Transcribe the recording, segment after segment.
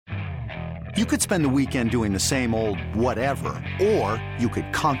You could spend the weekend doing the same old whatever, or you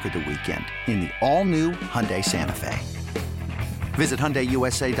could conquer the weekend in the all-new Hyundai Santa Fe. Visit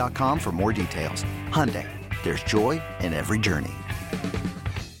HyundaiUSA.com for more details. Hyundai, there's joy in every journey.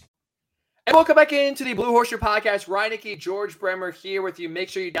 And welcome back into the Blue Horseshoe Podcast. Ryan Hickey, George Bremer here with you. Make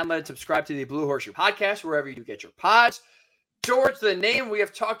sure you download and subscribe to the Blue Horseshoe Podcast wherever you get your pods. George, the name we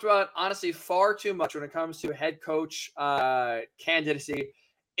have talked about, honestly, far too much when it comes to head coach candidacy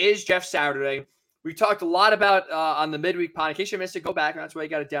is Jeff Saturday. We talked a lot about on the midweek pod. In case you missed it, go back. And that's why you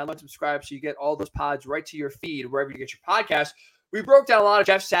got to download and subscribe so you get all those pods right to your feed wherever you get your podcast. We broke down a lot of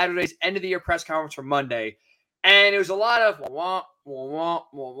Jeff Saturday's end-of-the-year press conference for Monday. And it was a lot of,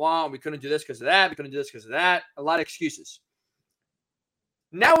 we couldn't do this because of that. We couldn't do this because of that. A lot of excuses.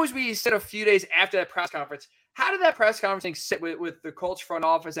 Now, as we sit a few days after that press conference, how did that press conference thing sit with the Colts front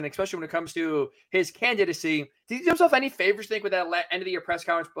office, and especially when it comes to his candidacy? Did he do himself any favors, think, with that end-of-the-year press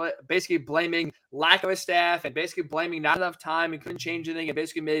conference, basically blaming lack of a staff and basically blaming not enough time and couldn't change anything and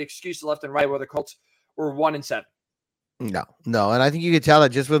basically made excuses left and right where the Colts were 1-7? No. And I think you could tell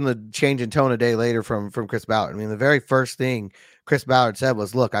that just from the change in tone a day later from Chris Ballard. I mean, the very first thing Chris Ballard said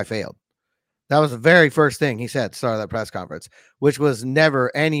was, look, I failed. That was the very first thing he said at the start of that press conference, which was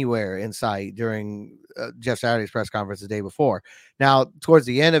never anywhere in sight during Jeff Saturday's press conference the day before. Now, towards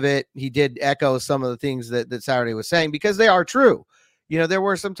the end of it, he did echo some of the things that Saturday was saying because they are true. You know, there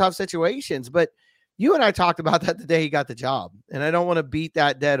were some tough situations, but you and I talked about that the day he got the job. And I don't want to beat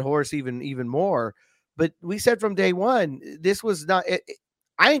that dead horse even more. But we said from day one, this was not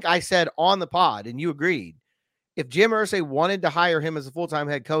I think I said on the pod, and you agreed, if Jim Irsay wanted to hire him as a full-time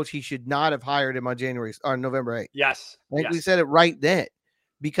head coach, he should not have hired him on November 8th. Yes. We said it right then,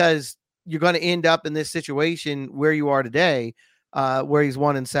 because you're going to end up in this situation where you are today, where he's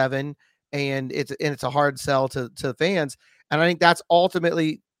 1-7, and it's a hard sell to the fans. And I think that's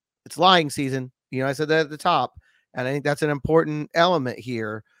ultimately, it's lying season. You know, I said that at the top, and I think that's an important element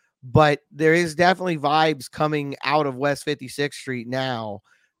here. But there is definitely vibes coming out of West 56th Street now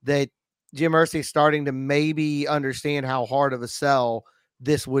that Jim Irsay is starting to maybe understand how hard of a sell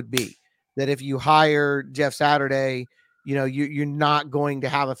this would be. That if you hire Jeff Saturday, you know, you're not going to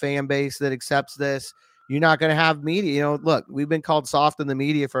have a fan base that accepts this. You're not going to have media. You know, look, we've been called soft in the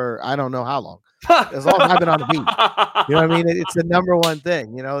media for I don't know how long. As long as I've been on the beat. You know what I mean? It's the number one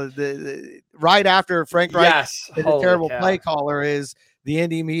thing. You know, the right after Frank Reich, the terrible play caller is the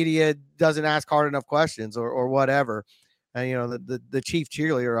indie media doesn't ask hard enough questions or whatever. And, you know, the chief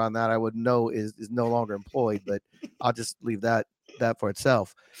cheerleader on that I would know is no longer employed, but I'll just leave that for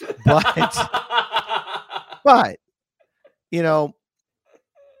itself. But you know,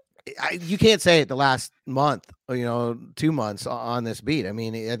 you can't say it the last month or, you know, 2 months on this beat. I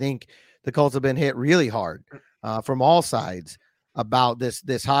mean, I think the Colts have been hit really hard from all sides about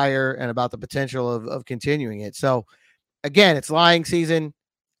this hire and about the potential of continuing it. So again, it's lying season.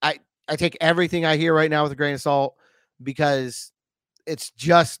 I take everything I hear right now with a grain of salt, because it's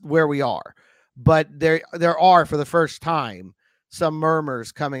just where we are. But there are, for the first time, some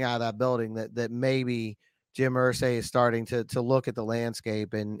murmurs coming out of that building that maybe Jim Irsay is starting to look at the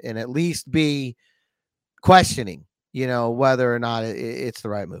landscape and at least be questioning, you know, whether or not it's the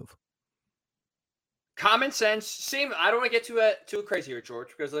right move. Common sense. I don't want to get too crazy here, George,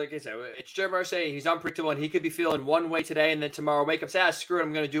 because like I said, it's Jim Irsay. He's unpredictable, and he could be feeling one way today, and then tomorrow wake up, say, screw it,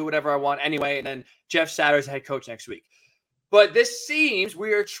 I'm going to do whatever I want anyway, and then Jeff Saturday's head coach next week. But this seems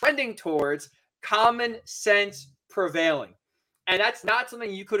we are trending towards common sense prevailing. And that's not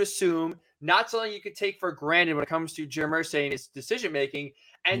something you could assume, not something you could take for granted when it comes to Jim Irsay and his decision-making.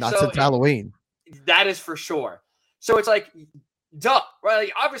 And not since Halloween. That is for sure. So it's like, duh, right?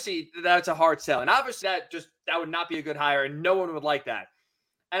 Like, obviously, that's a hard sell. And obviously, that would not be a good hire, and no one would like that.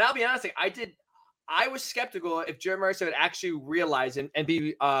 And I'll be honest, I was skeptical if Jim Irsay would actually realize and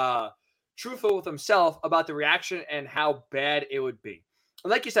be truthful with himself about the reaction and how bad it would be.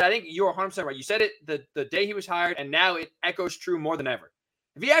 And like you said, I think you were 100% right. You said it the day he was hired, and now it echoes true more than ever.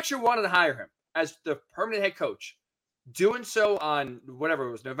 If he actually wanted to hire him as the permanent head coach, doing so on whatever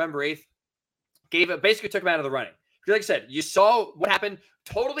it was, November 8th, basically took him out of the running. Because like I said, you saw what happened,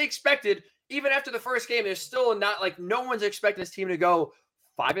 totally expected. Even after the first game, there's still not like no one's expecting this team to go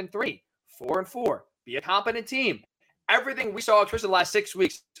 5-3, 4-4, be a competent team. Everything we saw, especially the last 6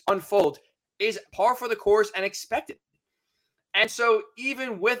 weeks, unfold is par for the course and expected. And so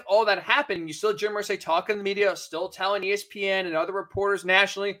even with all that happening, you still Jim Irsay talking to the media, still telling ESPN and other reporters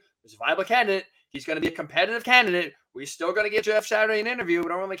nationally, there's a viable candidate. He's going to be a competitive candidate. We're still going to get Jeff Saturday an interview. We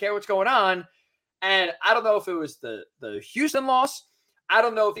don't really care what's going on. And I don't know if it was the Houston loss. I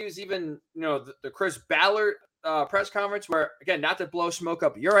don't know if he was even, the Chris Ballard press conference where, again, not to blow smoke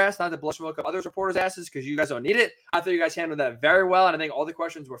up your ass, not to blow smoke up others reporters' asses because you guys don't need it. I thought you guys handled that very well, and I think all the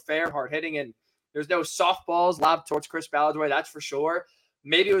questions were fair, hard-hitting, and there's no softballs lobbed towards Chris Ballard's way, that's for sure.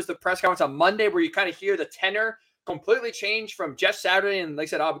 Maybe it was the press conference on Monday where you kind of hear the tenor completely change from Jeff Saturday and like I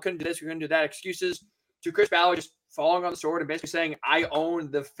said, we couldn't do this, we couldn't do that, excuses, to Chris Ballard just falling on the sword and basically saying, I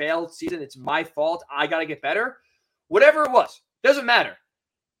own the failed season. It's my fault. I got to get better. Whatever it was, doesn't matter.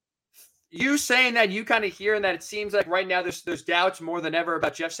 You saying that, you kind of hearing that it seems like right now there's doubts more than ever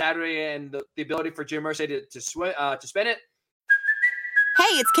about Jeff Saturday and the ability for Jim Irsay to spin it.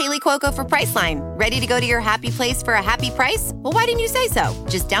 Hey, it's Kaylee Cuoco for Priceline. Ready to go to your happy place for a happy price? Well, why didn't you say so?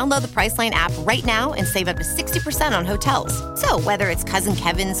 Just download the Priceline app right now and save up to 60% on hotels. So whether it's Cousin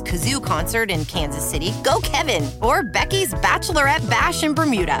Kevin's Kazoo Concert in Kansas City, go Kevin, or Becky's Bachelorette Bash in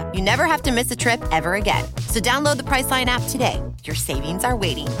Bermuda, you never have to miss a trip ever again. So download the Priceline app today. Your savings are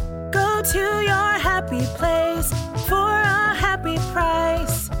waiting. Go to your happy place for a happy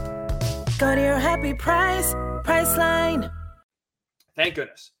price. Go to your happy price, Priceline. Thank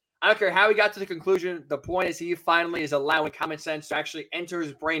goodness. I don't care how he got to the conclusion. The point is he finally is allowing common sense to actually enter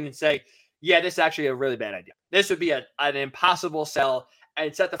his brain and say, yeah, this is actually a really bad idea. This would be an impossible sell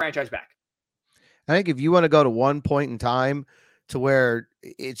and set the franchise back. I think if you want to go to one point in time to where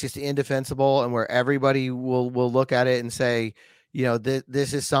it's just indefensible and where everybody will look at it and say, you know,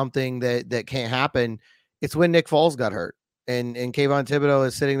 this is something that can't happen, it's when Nick Foles got hurt and Kayvon Thibodeau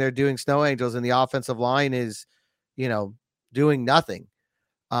is sitting there doing snow angels and the offensive line is, you know, doing nothing.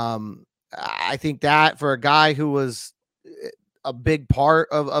 I think that for a guy who was a big part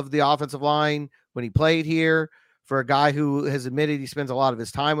of the offensive line when he played here, for a guy who has admitted he spends a lot of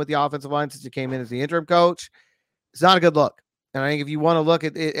his time with the offensive line since he came in as the interim coach, it's not a good look. And I think if you want to look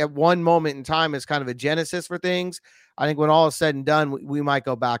at it at one moment in time as kind of a genesis for things, I think when all is said and done, we might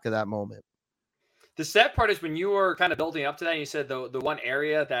go back to that moment. The sad part is when you were kind of building up to that, and you said the one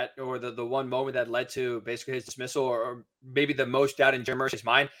area that, or the one moment that led to basically his dismissal, or maybe the most doubt in Jim Irsay's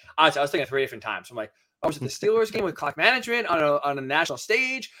mind. Honestly, I was thinking 3 different times. I'm like, was it the Steelers game with clock management on a national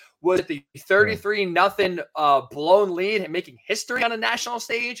stage? Was it the 33-0 blown lead and making history on a national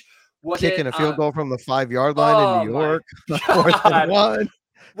stage? Was kicking a field goal from the 5-yard line in New York?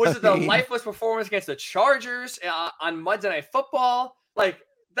 Was it the lifeless performance against the Chargers on Monday Night Football? Like,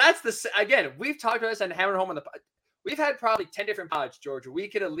 that's again, we've talked about this and hammered home we've had probably 10 different pods, George. We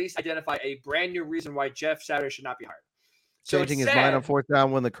could at least identify a brand new reason why Jeff Saturday should not be hired. Changing his mind on fourth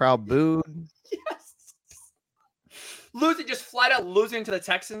down when the crowd booed. Yes. Just flat out losing to the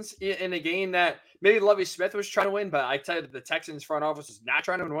Texans in a game that maybe Lovie Smith was trying to win, but I tell you, the Texans front office is not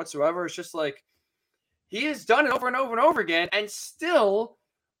trying to win whatsoever. It's just like, he has done it over and over and over again, and still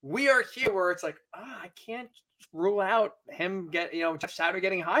we are here where it's like, I can't rule out him Jeff Saturday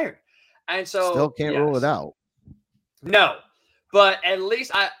getting hired. And so still can't rule it out. No, but at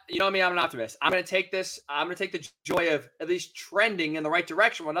least I'm an optimist. I'm going to take the joy of at least trending in the right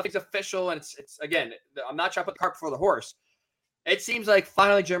direction when nothing's official. And it's again, I'm not trying to put the cart before the horse. It seems like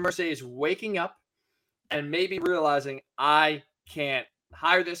finally Jim Irsay is waking up and maybe realizing I can't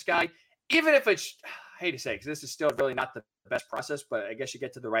hire this guy, even if it's, I hate to say, because this is still really not the best process, but I guess you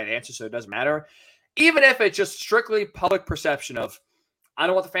get to the right answer, so it doesn't matter. Even if it's just strictly public perception of, I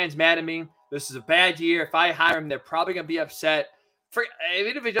don't want the fans mad at me. This is a bad year. If I hire him, they're probably going to be upset.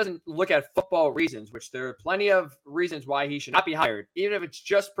 Even if it doesn't look at football reasons, which there are plenty of reasons why he should not be hired, even if it's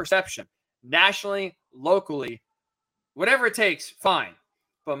just perception, nationally, locally, whatever it takes, fine.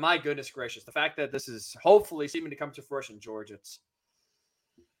 But my goodness gracious, the fact that this is hopefully seeming to come to fruition, George, it's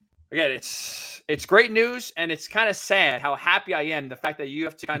great news, and it's kind of sad how happy I am the fact that you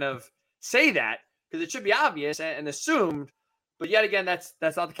have to kind of say that, because it should be obvious and assumed, but yet again, that's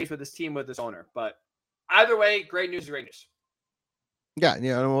not the case with this team, with this owner. But either way, great news is great news. Yeah, and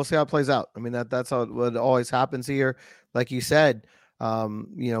we'll see how it plays out. I mean, that's how what always happens here. Like you said,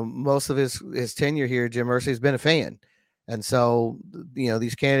 most of his tenure here, Jim Irsay's been a fan. And so,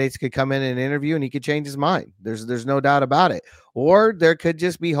 these candidates could come in and interview and he could change his mind. There's no doubt about it. Or there could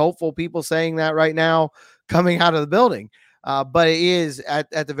just be hopeful people saying that right now coming out of the building. But it is at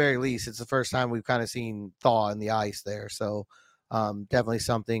the very least, it's the first time we've kind of seen thaw in the ice there. So definitely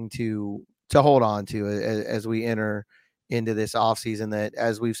something to hold on to as we enter into this offseason that,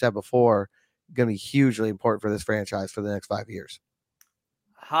 as we've said before, going to be hugely important for this franchise for the next 5 years.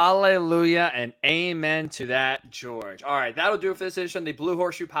 Hallelujah and amen to that, George. All right, that'll do it for this edition of the Blue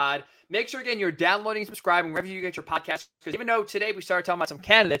Horseshoe Pod. Make sure, again, you're downloading, subscribing, wherever you get your podcast, because even though today we started talking about some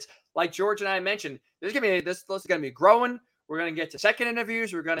candidates, like George and I mentioned, this list is going to be growing. We're going to get to second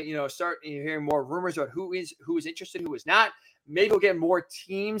interviews. We're going to, start hearing more rumors about who is interested, who is not. Maybe we'll get more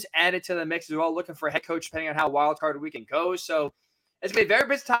teams added to the mix as well, looking for a head coach depending on how wild card weekend goes. So it's going to be a very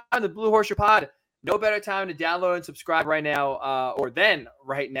busy time on the Blue Horseshoe Pod. No better time to download and subscribe right now, or then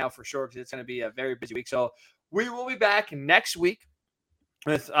right now for sure, because it's going to be a very busy week. So we will be back next week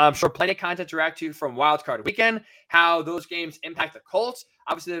with, I'm sure, plenty of content to react to from Wild Card Weekend, how those games impact the Colts.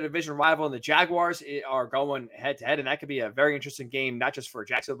 Obviously, the division rival and the Jaguars are going head-to-head, and that could be a very interesting game, not just for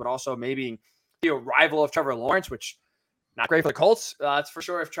Jacksonville, but also maybe be a rival of Trevor Lawrence, which not great for the Colts. That's for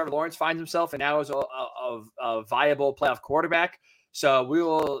sure if Trevor Lawrence finds himself and now is a viable playoff quarterback. So we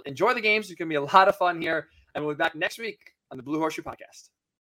will enjoy the games. It's going to be a lot of fun here, and we'll be back next week on the Blue Horseshoe Podcast.